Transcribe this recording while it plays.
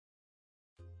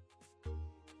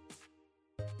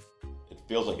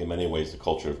feels like in many ways the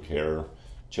culture of care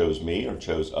chose me or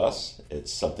chose us.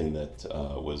 It's something that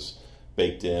was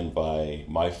baked in by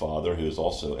my father, who is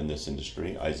also in this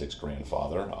industry, Isaac's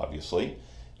grandfather, obviously.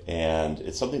 And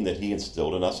it's something that he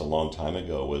instilled in us a long time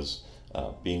ago was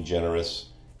being generous,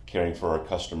 caring for our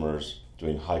customers,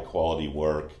 doing high quality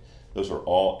work. Those are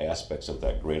all aspects of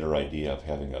that greater idea of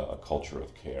having a culture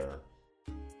of care.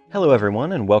 Hello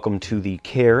everyone, and welcome to the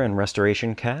Care and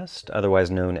Restoration Cast,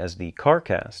 otherwise known as the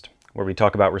CarCast, where we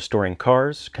talk about restoring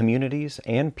cars, communities,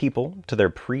 and people to their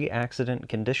pre-accident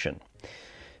condition.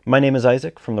 My name is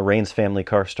Isaac from the Rains Family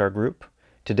CarStar Group.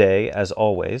 Today, as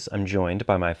always, I'm joined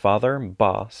by my father,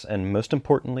 boss, and most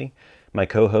importantly, my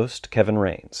co-host, Kevin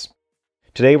Rains.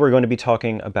 Today we're going to be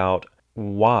talking about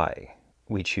why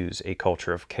we choose a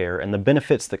culture of care and the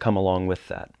benefits that come along with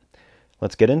that.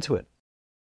 Let's get into it.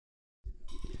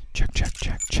 Check, check,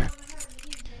 check, check.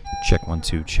 Check 1,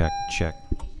 2, check, check.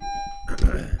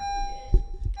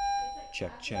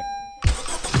 Check, check. Check,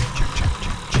 check,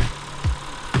 check, check.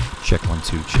 Check 1,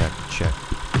 2, check, check.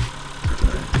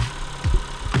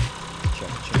 Check,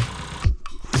 check.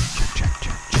 Check, check,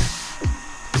 check, check.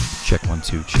 Check 1,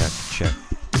 2, check, check.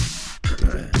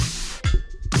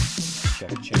 Check,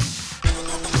 check. Check,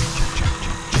 check, check,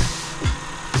 check.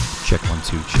 Check 1,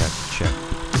 2, check, check.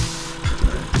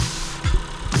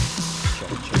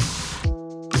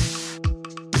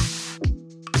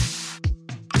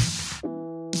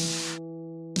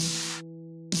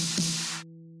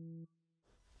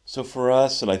 So for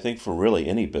us, and I think for really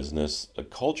any business, a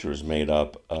culture is made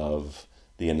up of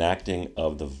the enacting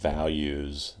of the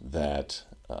values that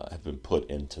have been put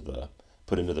into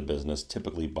the business,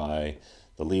 typically by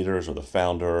the leaders or the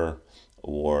founder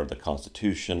or the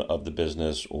constitution of the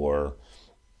business or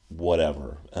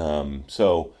whatever.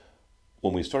 So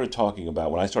when I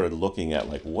started looking at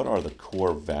like what are the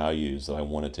core values that I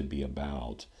wanted to be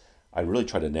about, I really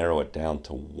tried to narrow it down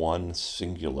to one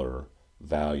singular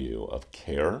value of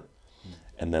care,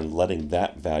 and then letting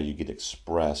that value get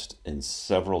expressed in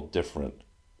several different,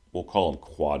 we'll call them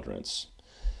quadrants.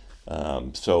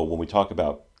 So when we talk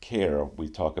about care, we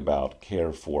talk about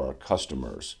care for our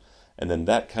customers, and then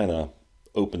that kind of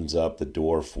opens up the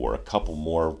door for a couple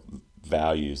more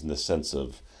values in the sense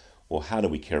of, well, how do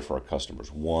we care for our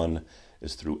customers? One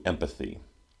is through empathy.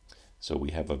 So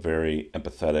we have a very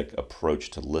empathetic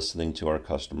approach to listening to our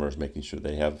customers, making sure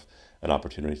they have an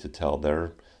opportunity to tell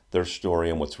their story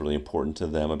and what's really important to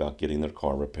them about getting their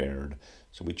car repaired.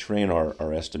 So we train our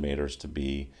estimators to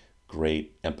be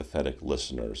great empathetic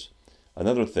listeners.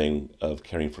 Another thing of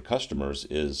caring for customers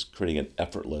is creating an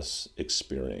effortless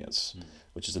experience,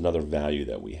 which is another value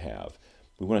that we have.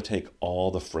 We want to take all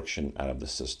the friction out of the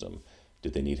system. Do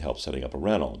they need help setting up a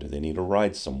rental? Do they need a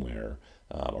ride somewhere?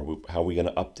 How are we going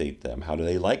to update them? How do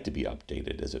they like to be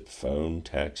updated? Is it phone,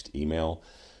 text, email?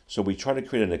 So we try to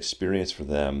create an experience for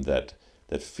them that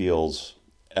feels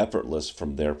effortless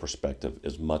from their perspective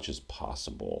as much as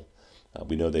possible.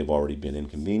 We know they've already been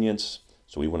inconvenienced,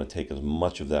 so we want to take as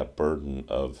much of that burden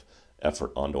of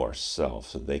effort onto ourselves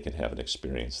so they can have an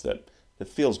experience that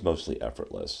feels mostly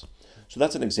effortless. So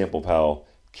that's an example of how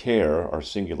care, our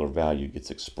singular value,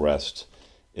 gets expressed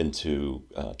into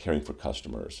caring for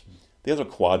customers. The other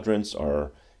quadrants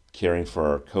are caring for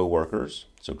our coworkers,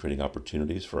 so creating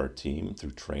opportunities for our team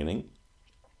through training.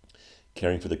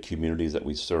 Caring for the communities that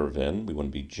we serve in. We want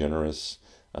to be generous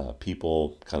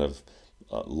people, kind of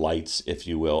lights, if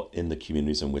you will, in the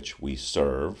communities in which we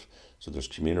serve. So there's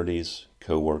communities,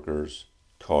 coworkers,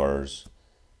 cars,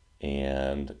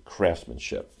 and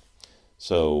craftsmanship.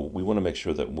 So we want to make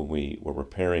sure that when we're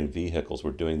repairing vehicles, we're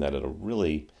doing that at a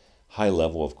really high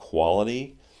level of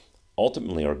quality.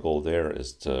 Ultimately, our goal there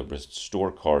is to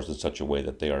restore cars in such a way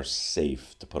that they are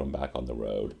safe to put them back on the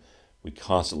road. We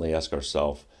constantly ask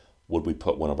ourselves, would we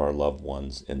put one of our loved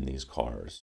ones in these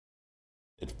cars?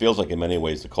 It feels like in many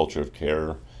ways the culture of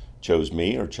care chose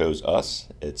me or chose us.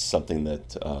 It's something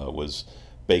that was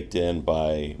baked in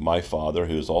by my father,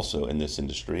 who is also in this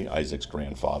industry, Isaac's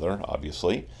grandfather,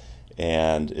 obviously.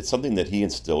 And it's something that he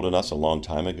instilled in us a long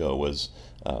time ago was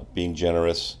being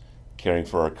generous, caring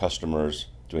for our customers,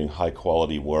 doing high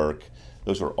quality work.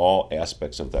 Those are all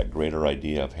aspects of that greater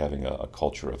idea of having a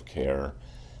culture of care.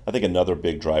 I think another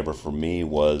big driver for me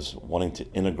was wanting to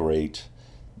integrate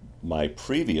my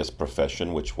previous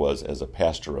profession, which was as a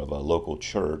pastor of a local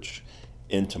church,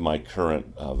 into my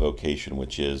current vocation,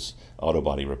 which is auto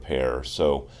body repair.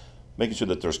 So making sure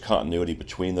that there's continuity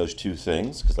between those two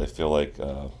things, because I feel like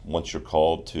once you're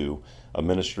called to a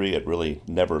ministry, it really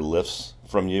never lifts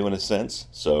from you in a sense.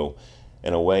 So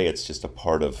in a way, it's just a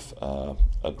part of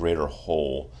a greater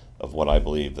whole of what I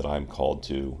believe that I'm called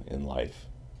to in life.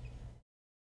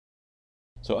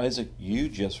 So Isaac, you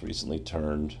just recently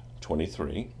turned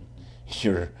 23.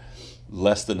 You're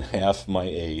less than half my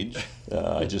age.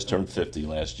 I just turned 50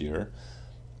 last year.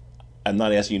 I'm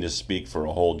not asking you to speak for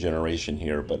a whole generation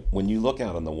here, but when you look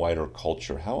out on the wider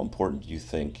culture, how important do you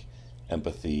think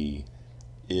empathy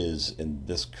is in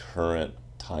this current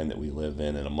time that we live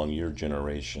in and among your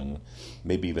generation,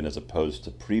 maybe even as opposed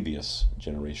to previous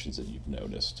generations that you've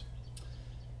noticed?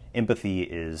 Empathy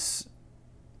is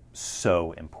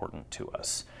so important to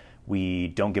us. We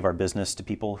don't give our business to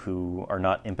people who are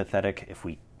not empathetic. If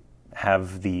we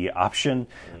have the option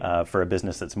for a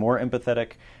business that's more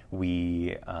empathetic,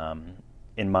 we,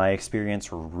 in my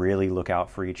experience, really look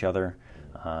out for each other.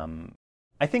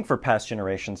 I think for past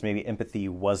generations, maybe empathy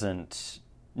wasn't,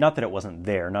 not that it wasn't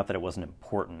there, not that it wasn't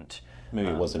important. Maybe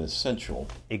it wasn't essential.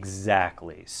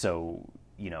 Exactly. So,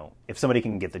 if somebody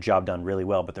can get the job done really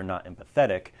well, but they're not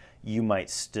empathetic, you might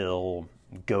still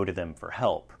go to them for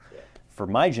help. Yeah. For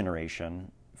my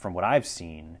generation, from what I've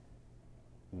seen,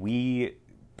 we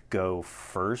go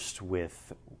first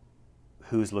with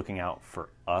who's looking out for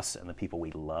us and the people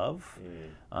we love,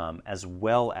 as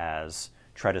well as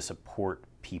try to support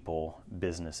people,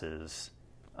 businesses,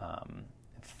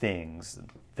 things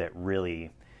that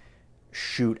really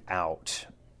shoot out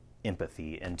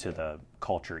empathy into the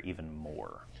culture even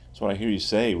more. So what I hear you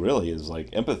say really is like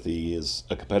empathy is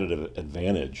a competitive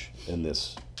advantage in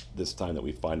this time that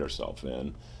we find ourselves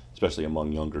in, especially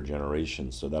among younger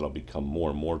generations. So that'll become more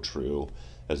and more true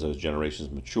as those generations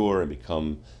mature and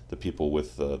become the people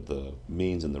with the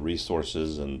means and the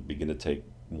resources and begin to take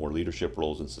more leadership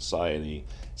roles in society.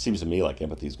 It seems to me like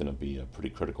empathy is going to be a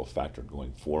pretty critical factor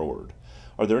going forward.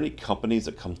 Are there any companies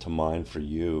that come to mind for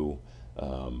you,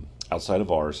 outside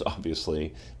of ours,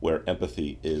 obviously, where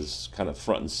empathy is kind of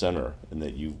front and center and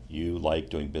that you like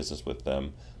doing business with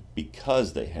them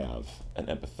because they have an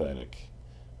empathetic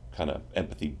kind of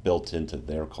empathy built into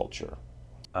their culture?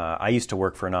 I used to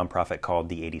work for a nonprofit called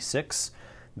The 86.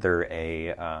 They're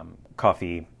a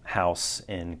coffee house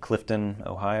in Clifton,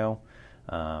 Ohio,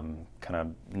 kind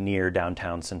of near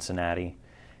downtown Cincinnati.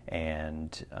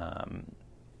 And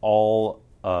all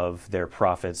of their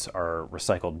profits are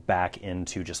recycled back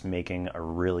into just making a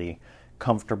really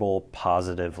comfortable,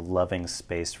 positive, loving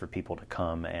space for people to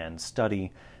come and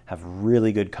study, have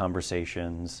really good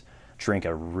conversations, drink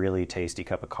a really tasty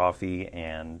cup of coffee,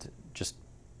 and just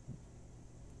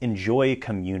enjoy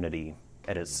community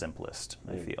at its simplest,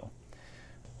 I feel.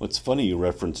 Well, it's funny you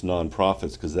reference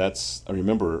nonprofits because I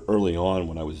remember early on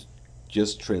when I was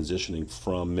just transitioning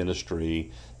from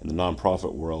ministry in the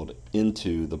nonprofit world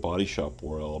into the body shop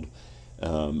world,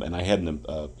 and I had an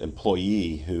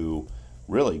employee who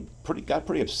really got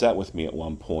pretty upset with me at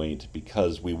one point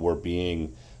because we were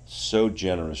being so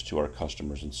generous to our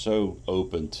customers and so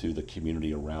open to the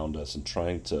community around us and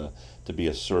trying to be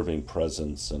a serving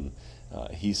presence. And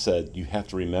he said, you have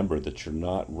to remember that you're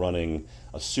not running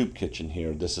a soup kitchen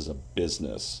here. This is a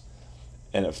business.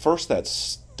 And at first that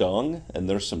stung, and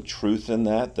there's some truth in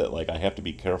that like I have to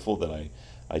be careful that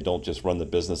I don't just run the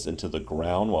business into the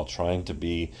ground while trying to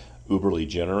be uberly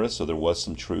generous. So there was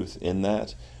some truth in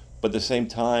that. But at the same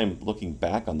time, looking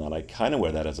back on that, I kind of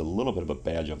wear that as a little bit of a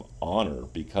badge of honor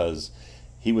because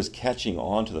he was catching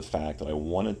on to the fact that I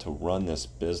wanted to run this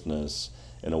business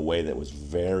in a way that was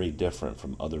very different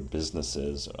from other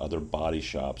businesses, other body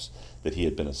shops that he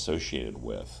had been associated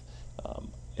with.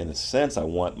 In a sense, I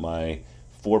want my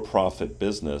for-profit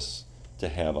business to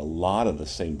have a lot of the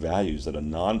same values that a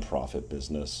nonprofit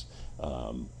business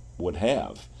would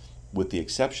have, with the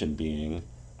exception being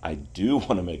I do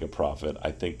want to make a profit. I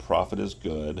think profit is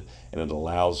good, and it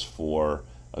allows for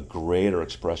a greater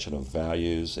expression of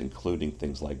values, including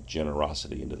things like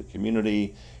generosity into the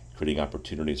community, creating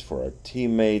opportunities for our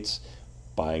teammates,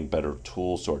 buying better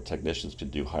tools so our technicians can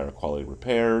do higher quality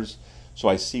repairs. So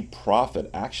I see profit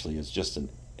actually as just an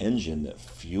engine that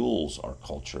fuels our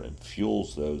culture and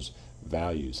fuels those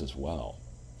values as well.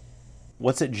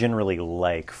 What's it generally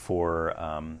like for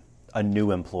a new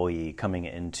employee coming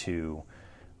into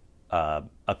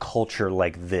a culture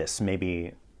like this,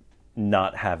 maybe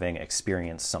not having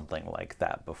experienced something like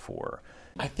that before?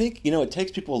 I think, it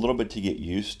takes people a little bit to get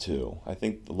used to. I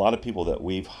think a lot of people that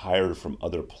we've hired from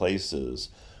other places,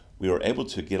 we were able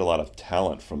to get a lot of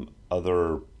talent from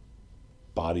other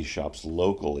body shops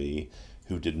locally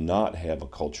who did not have a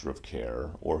culture of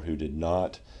care or who did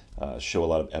not show a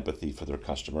lot of empathy for their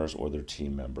customers or their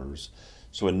team members.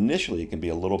 So initially it can be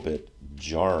a little bit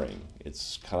jarring.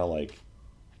 It's kind of like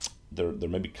they're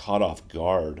maybe caught off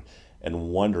guard and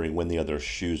wondering when the other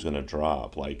shoe's going to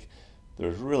drop. Like,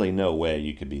 there's really no way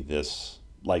you could be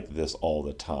like this all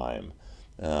the time.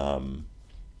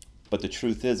 But the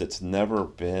truth is, it's never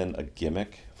been a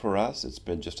gimmick for us. It's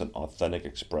been just an authentic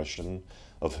expression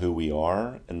of who we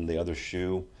are, and the other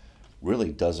shoe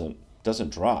really doesn't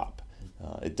drop.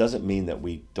 It doesn't mean that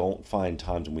we don't find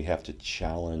times when we have to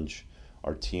challenge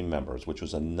our team members, which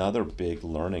was another big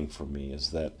learning for me,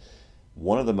 is that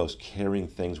one of the most caring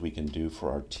things we can do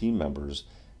for our team members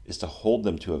is to hold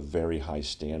them to a very high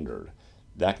standard.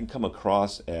 That can come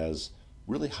across as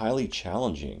really highly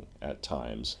challenging at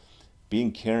times.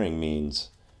 Being caring means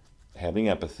having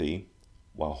empathy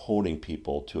while holding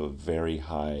people to a very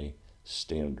high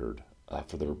standard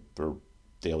for their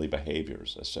daily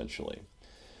behaviors, essentially.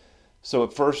 So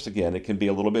at first, again, it can be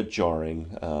a little bit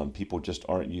jarring. People just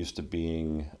aren't used to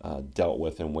being dealt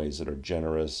with in ways that are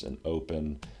generous and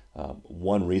open.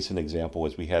 One recent example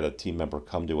was we had a team member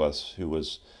come to us who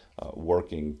was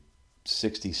working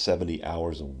 60, 70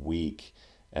 hours a week,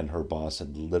 and her boss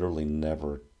had literally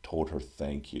never told her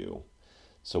thank you.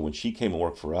 So when she came to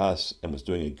work for us and was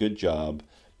doing a good job,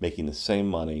 making the same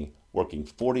money, working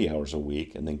 40 hours a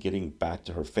week, and then getting back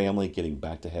to her family, getting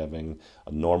back to having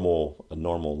a normal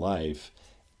life,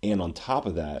 and on top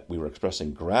of that, we were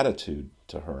expressing gratitude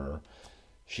to her,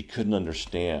 she couldn't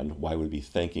understand why we'd be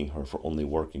thanking her for only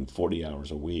working 40 hours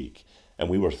a week. And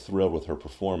we were thrilled with her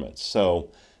performance.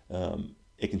 So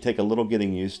it can take a little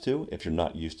getting used to if you're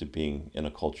not used to being in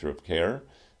a culture of care,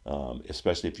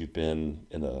 especially if you've been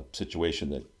in a situation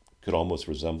that could almost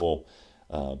resemble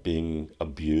being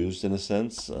abused in a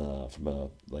sense, from a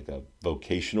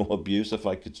vocational abuse, if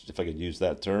I could use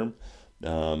that term.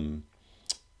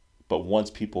 But once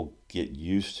people get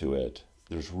used to it,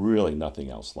 there's really nothing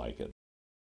else like it.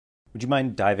 Would you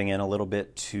mind diving in a little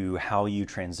bit to how you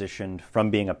transitioned from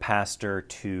being a pastor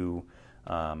to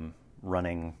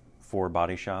running 4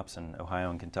 body shops in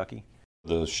Ohio and Kentucky?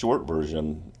 The short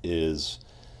version is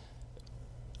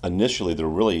initially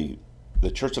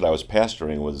the church that I was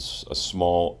pastoring was a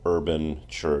small urban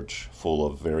church full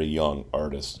of very young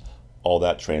artists. All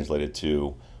that translated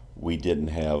to we didn't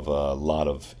have a lot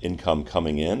of income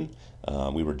coming in.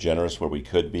 We were generous where we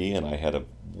could be, and I had a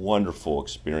wonderful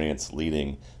experience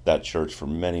leading that church for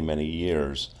many, many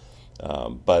years.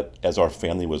 But as our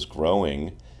family was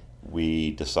growing,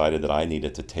 we decided that I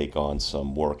needed to take on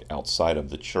some work outside of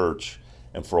the church.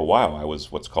 And for a while, I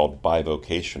was what's called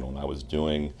bivocational, and I was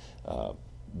doing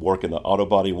work in the auto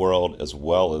body world as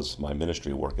well as my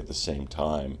ministry work at the same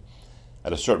time.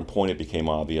 At a certain point, it became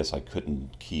obvious I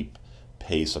couldn't keep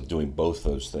pace of doing both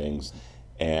those things,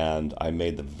 and I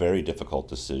made the very difficult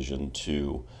decision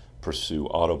to pursue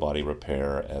auto body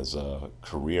repair as a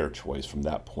career choice from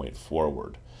that point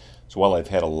forward. So while I've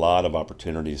had a lot of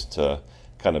opportunities to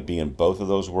kind of be in both of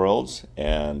those worlds,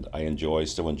 and I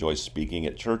still enjoy speaking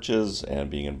at churches and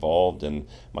being involved in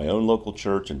my own local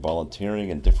church and volunteering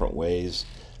in different ways,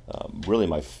 really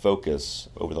my focus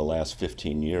over the last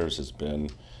 15 years has been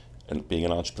being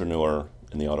an entrepreneur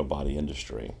in the auto body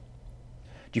industry.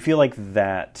 Do you feel like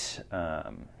that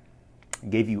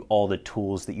gave you all the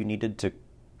tools that you needed to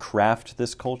craft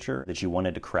this culture that you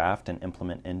wanted to craft and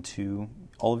implement into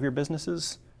all of your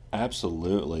businesses?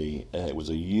 Absolutely. It was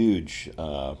a huge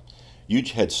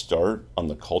head start on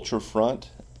the culture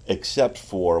front, except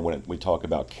for when we talk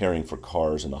about caring for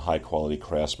cars and the high quality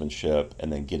craftsmanship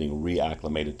and then getting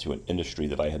reacclimated to an industry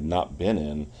that I had not been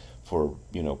in for,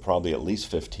 probably at least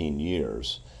 15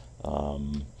 years.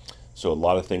 So a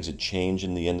lot of things had changed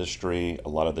in the industry. A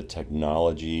lot of the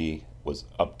technology was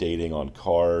updating on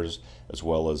cars, as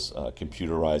well as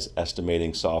computerized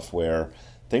estimating software.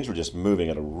 Things were just moving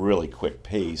at a really quick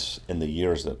pace in the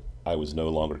years that I was no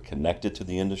longer connected to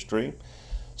the industry.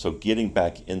 So getting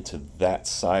back into that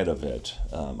side of it,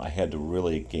 I had to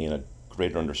really gain a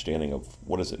greater understanding of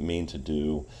what does it mean to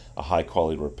do a high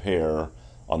quality repair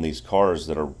on these cars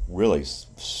that are really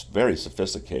very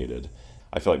sophisticated.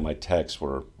 I feel like my techs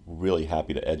were really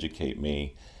happy to educate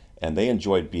me, and they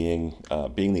enjoyed being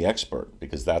the expert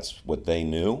because that's what they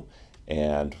knew.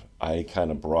 And I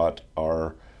kind of brought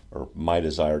my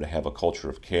desire to have a culture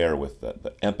of care with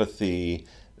the empathy,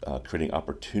 creating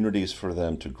opportunities for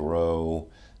them to grow,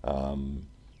 and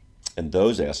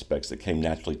those aspects that came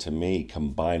naturally to me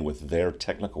combined with their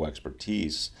technical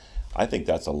expertise. I think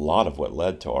that's a lot of what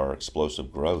led to our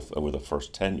explosive growth over the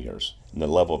first 10 years. And the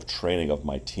level of training of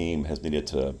my team has needed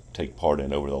to take part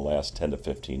in over the last 10 to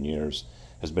 15 years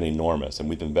has been enormous. And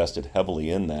we've invested heavily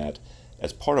in that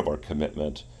as part of our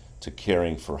commitment to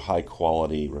caring for high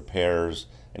quality repairs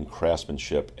and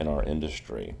craftsmanship in our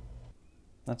industry.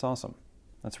 That's awesome.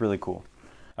 That's really cool.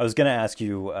 I was going to ask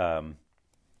you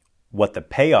what the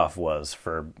payoff was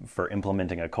for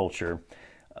implementing a culture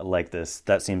like this.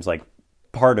 That seems like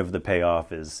part of the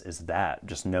payoff is that,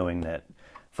 just knowing that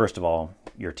first of all,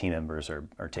 your team members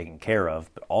are taken care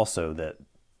of, but also that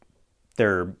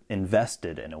they're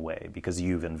invested in a way because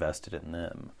you've invested in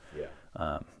them.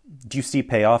 Yeah. Do you see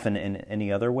payoff in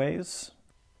any other ways?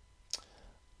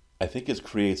 I think it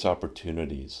creates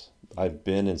opportunities. I've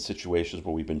been in situations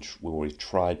where we've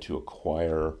tried to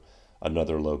acquire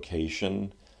another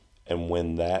location, and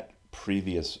when that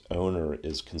previous owner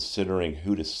is considering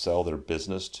who to sell their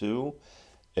business to,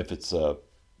 if it's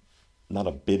not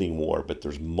a bidding war, but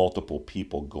there's multiple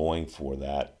people going for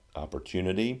that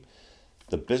opportunity,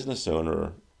 the business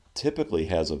owner typically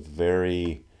has a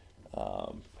very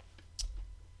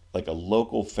like a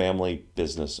local family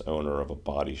business owner of a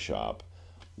body shop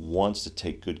wants to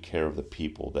take good care of the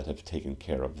people that have taken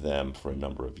care of them for a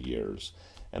number of years.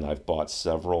 And I've bought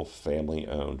several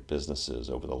family-owned businesses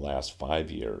over the last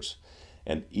 5 years.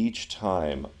 And each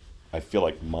time I feel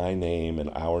like my name and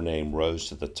our name rose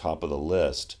to the top of the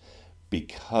list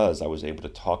because I was able to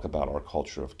talk about our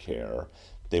culture of care.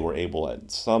 They were able, in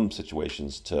some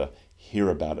situations, to hear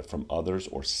about it from others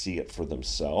or see it for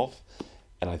themselves.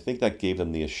 And I think that gave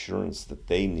them the assurance that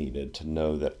they needed to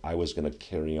know that I was going to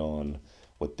carry on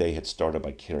what they had started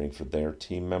by caring for their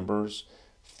team members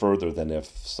further than if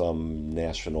some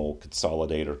national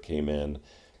consolidator came in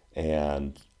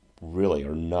and really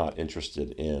are not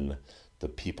interested in the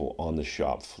people on the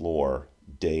shop floor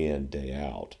day in, day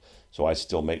out. So I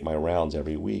still make my rounds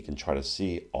every week and try to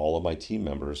see all of my team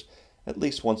members at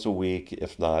least once a week,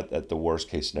 if not at the worst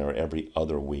case scenario, every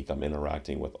other week. I'm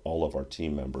interacting with all of our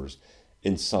team members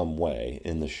in some way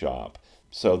in the shop.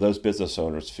 So those business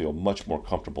owners feel much more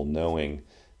comfortable knowing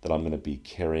that I'm going to be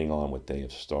carrying on what they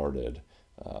have started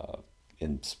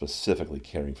and specifically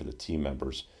caring for the team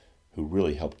members who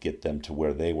really helped get them to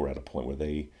where they were at a point where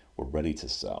they were ready to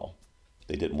sell.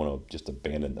 They didn't want to just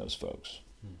abandon those folks.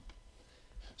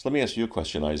 So let me ask you a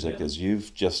question, Isaac, as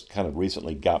you've just kind of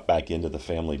recently got back into the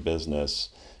family business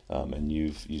and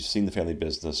you've seen the family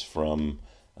business from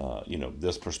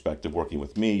this perspective working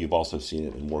with me. You've also seen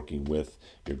it in working with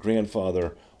your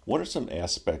grandfather. What are some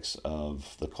aspects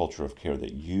of the culture of care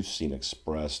that you've seen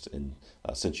expressed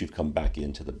since you've come back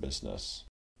into the business?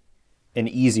 An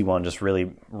easy one, just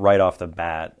really right off the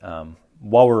bat.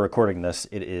 While we're recording this,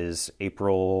 it is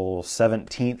April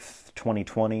 17th,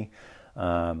 2020.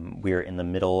 We are in the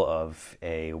middle of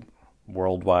a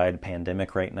worldwide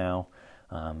pandemic right now.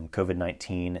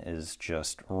 COVID-19 is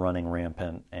just running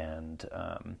rampant, and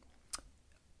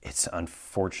it's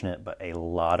unfortunate, but a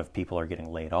lot of people are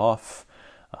getting laid off.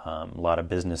 A lot of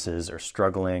businesses are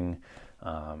struggling.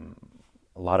 A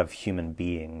lot of human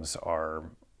beings are,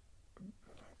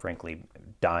 frankly,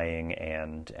 dying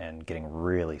and getting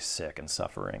really sick and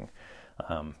suffering.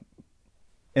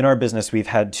 In our business, we've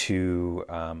had to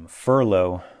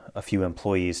furlough a few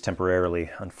employees temporarily,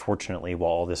 unfortunately,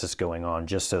 while all this is going on,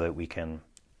 just so that we can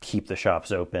keep the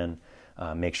shops open,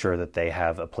 make sure that they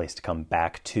have a place to come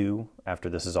back to after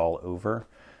this is all over.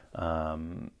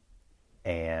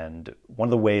 And one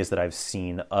of the ways that I've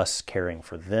seen us caring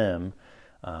for them,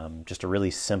 just a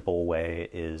really simple way,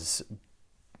 is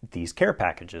these care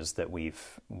packages that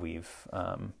we've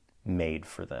made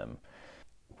for them.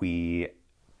 We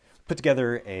put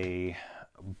together a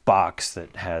box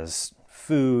that has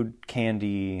food,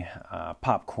 candy,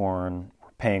 popcorn. We're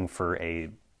paying for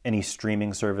any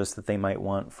streaming service that they might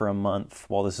want for a month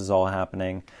while this is all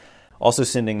happening. Also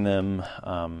sending them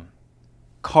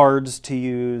cards to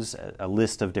use, a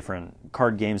list of different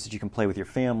card games that you can play with your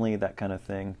family, that kind of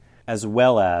thing, as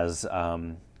well as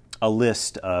a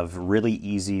list of really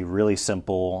easy, really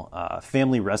simple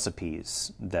family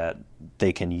recipes that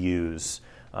they can use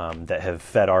that have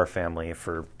fed our family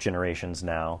for generations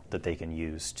now, that they can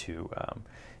use to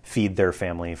feed their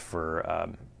family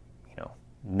for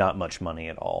not much money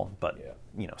at all, but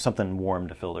something warm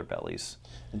to fill their bellies.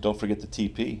 And don't forget the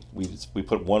TP. We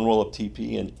put one roll of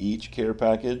TP in each care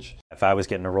package. If I was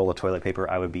getting a roll of toilet paper,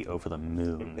 I would be over the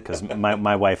moon, because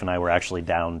my wife and I were actually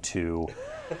down to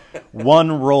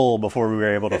one roll before we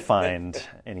were able to find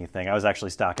anything. I was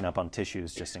actually stocking up on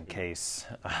tissues just in case.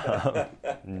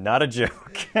 Not a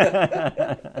joke.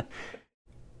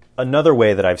 Another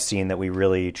way that I've seen that we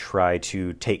really try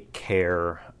to take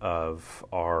care of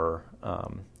our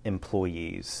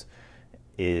employees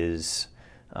is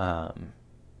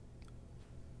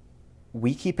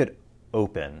we keep it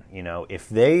open. If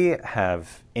they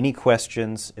have any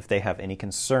questions, if they have any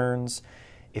concerns,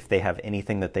 if they have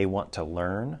anything that they want to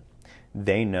learn,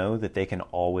 they know that they can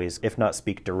always, if not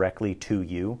speak directly to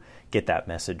you, get that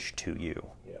message to you.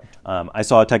 Yeah. I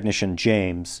saw a technician,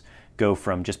 James, go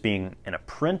from just being an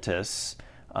apprentice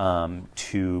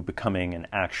to becoming an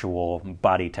actual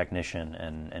body technician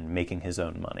and making his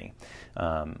own money.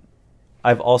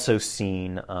 I've also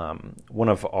seen one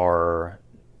of our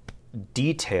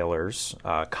detailers,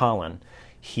 Colin,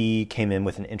 he came in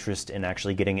with an interest in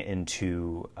actually getting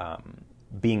into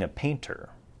being a painter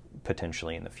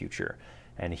potentially in the future.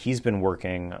 And he's been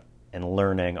working and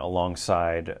learning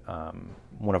alongside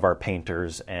one of our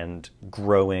painters and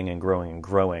growing and growing and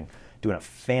growing, doing a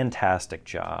fantastic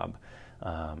job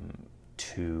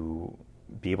to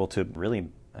be able to really,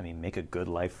 make a good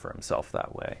life for himself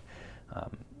that way.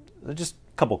 Just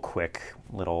a couple quick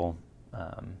little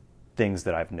things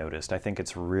that I've noticed. I think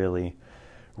it's really,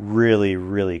 really,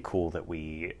 really cool that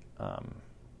we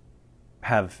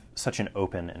have such an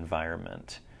open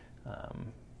environment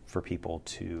for people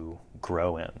to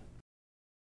grow in.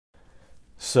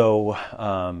 So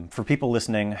for people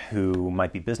listening who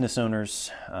might be business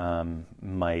owners,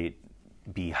 might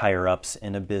be higher ups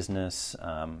in a business,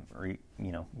 or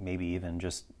maybe even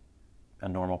just a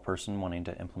normal person wanting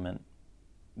to implement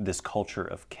this culture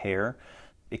of care,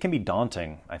 it can be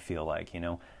daunting, I feel like.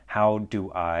 How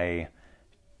do I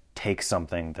take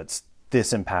something that's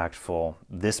this impactful,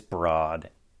 this broad,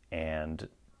 and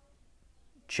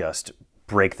just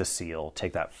break the seal,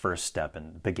 take that first step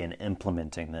and begin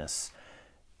implementing this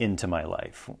into my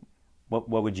life? What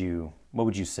would you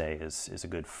say is a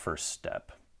good first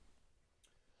step?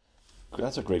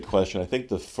 That's a great question. I think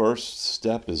the first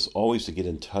step is always to get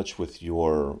in touch with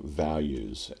your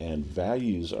values. And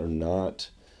values are not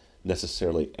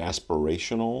necessarily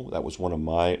aspirational. That was one of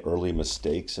my early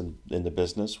mistakes in the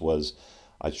business, was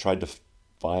I tried to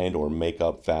find or make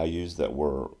up values that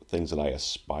were things that I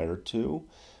aspired to.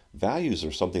 Values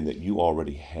are something that you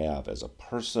already have as a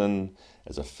person,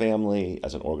 as a family,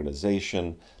 as an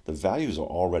organization. The values are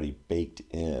already baked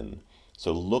in.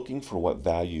 So looking for what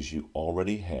values you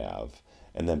already have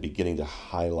and then beginning to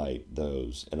highlight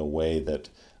those in a way that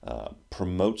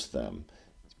promotes them.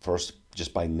 First,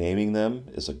 just by naming them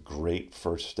is a great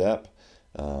first step.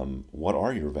 What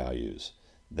are your values?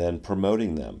 Then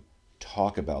promoting them.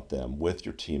 Talk about them with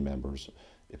your team members.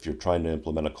 If you're trying to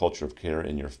implement a culture of care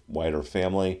in your wider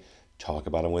family, talk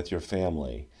about them with your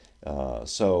family.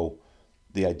 So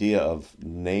the idea of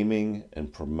naming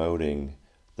and promoting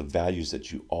the values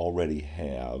that you already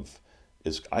have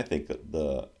is, I think,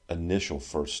 the initial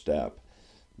first step.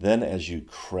 Then as you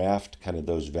craft kind of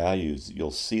those values,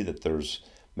 you'll see that there's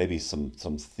maybe some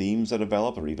themes that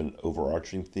develop, or even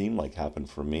overarching theme, like happened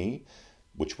for me,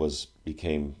 which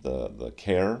became the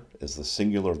care as the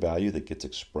singular value that gets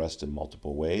expressed in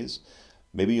multiple ways.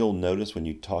 Maybe you'll notice when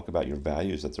you talk about your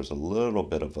values that there's a little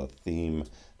bit of a theme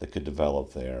that could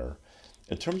develop there.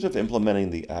 In terms of implementing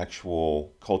the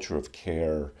actual culture of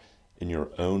care in your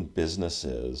own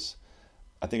businesses,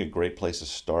 I think a great place to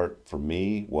start for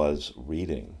me was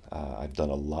reading. I've done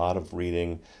a lot of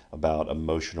reading about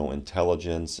emotional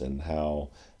intelligence and how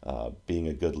being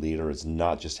a good leader is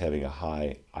not just having a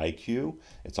high IQ,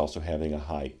 it's also having a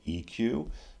high EQ.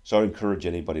 So I would encourage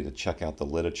anybody to check out the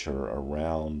literature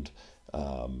around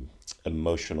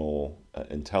emotional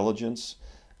intelligence,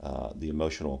 the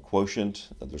emotional quotient.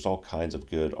 There's all kinds of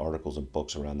good articles and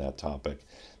books around that topic.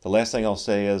 The last thing I'll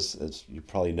say is, as you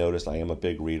probably noticed, I am a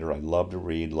big reader. I love to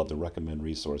read, love to recommend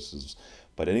resources.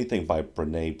 But anything by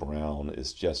Brené Brown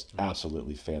is just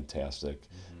absolutely fantastic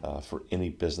for any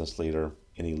business leader,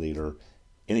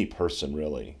 any person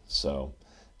really. So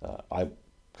I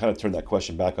kind of turn that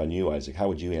question back on you, Isaac. How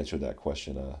would you answer that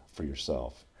question for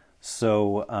yourself?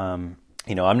 So, I'm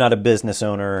not a business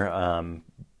owner,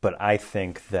 but I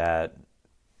think that,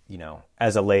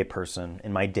 as a layperson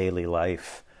in my daily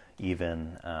life,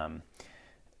 even,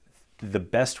 the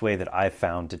best way that I've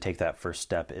found to take that first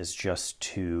step is just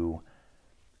to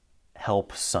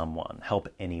help someone, help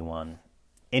anyone,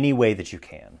 any way that you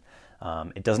can.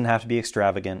 It doesn't have to be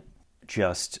extravagant.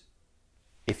 Just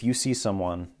if you see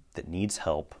someone that needs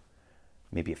help,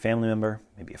 maybe a family member,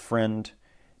 maybe a friend,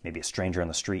 maybe a stranger on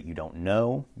the street you don't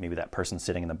know, maybe that person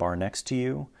sitting in the bar next to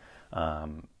you,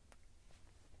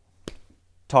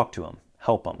 talk to them,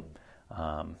 help them.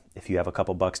 If you have a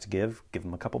couple bucks to give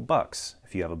them a couple bucks.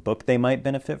 If you have a book they might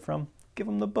benefit from, give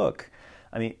them the book.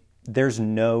 There's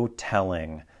no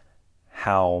telling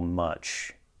how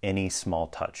much any small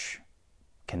touch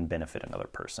can benefit another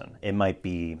person. It might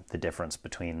be the difference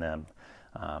between them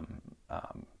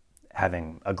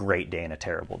having a great day and a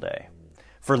terrible day.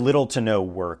 For little to no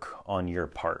work on your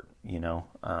part,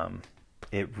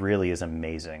 it really is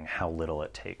amazing how little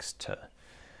it takes to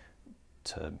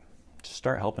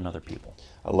start helping other people.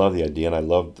 I love the idea, and I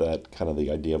love that kind of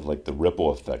the idea of like the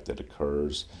ripple effect that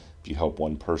occurs if you help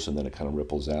one person, then it kind of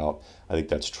ripples out. I think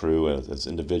that's true as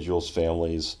individuals,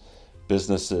 families,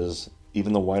 businesses,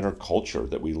 even the wider culture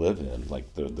that we live in.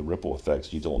 Like the ripple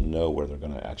effects, you don't know where they're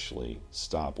going to actually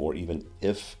stop, or even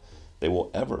if they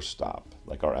will ever stop.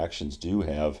 Like our actions do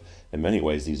have, in many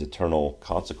ways, these eternal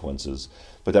consequences.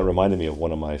 But that reminded me of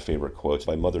one of my favorite quotes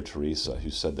by Mother Teresa,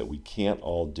 who said that we can't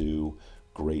all do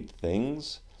great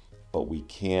things, but we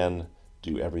can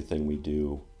do everything we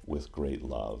do with great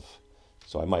love.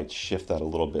 So I might shift that a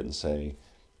little bit and say,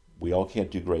 we all can't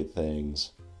do great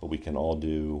things, but we can all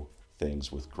do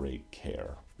things with great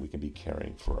care. We can be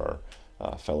caring for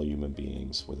our fellow human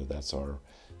beings, whether that's our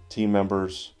team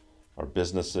members, our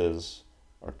businesses,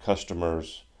 our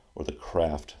customers, or the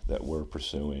craft that we're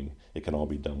pursuing. It can all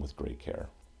be done with great care.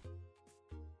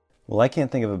 Well, I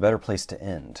can't think of a better place to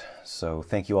end. So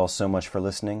thank you all so much for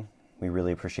listening. We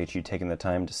really appreciate you taking the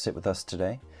time to sit with us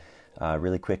today.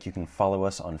 Really quick, you can follow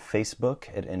us on Facebook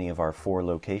at any of our 4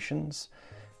 locations,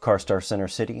 CarStar Center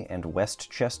City and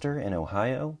Westchester in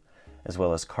Ohio, as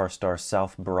well as CarStar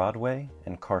South Broadway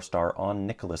and CarStar on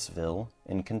Nicholasville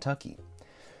in Kentucky.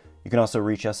 You can also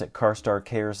reach us at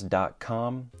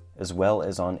carstarcares.com, as well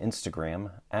as on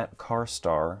Instagram at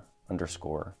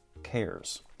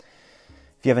carstar_cares.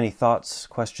 If you have any thoughts,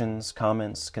 questions,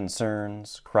 comments,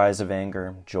 concerns, cries of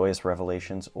anger, joyous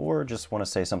revelations, or just want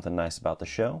to say something nice about the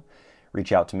show,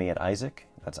 reach out to me at Isaac,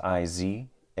 that's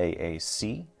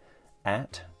IZAAC,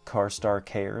 at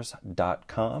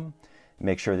carstarcares.com.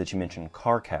 Make sure that you mention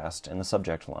CarCast in the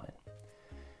subject line.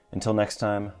 Until next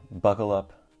time, buckle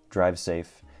up, drive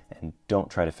safe, and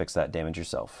don't try to fix that damage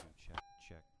yourself.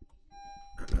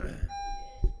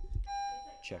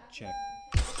 Check, check.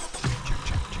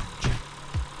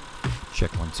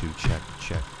 Check 1 2 check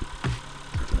check.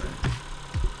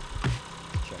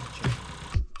 Check.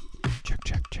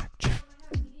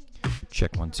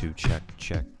 Check 1 2 check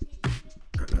check.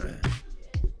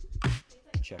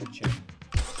 Check.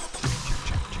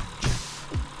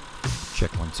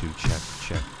 Check 1 2 check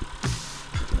check.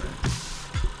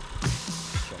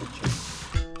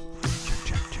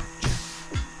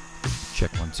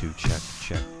 Check 1 2 check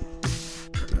check.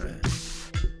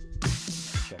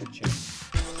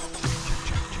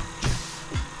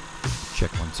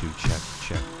 Check 1 2 check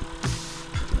check.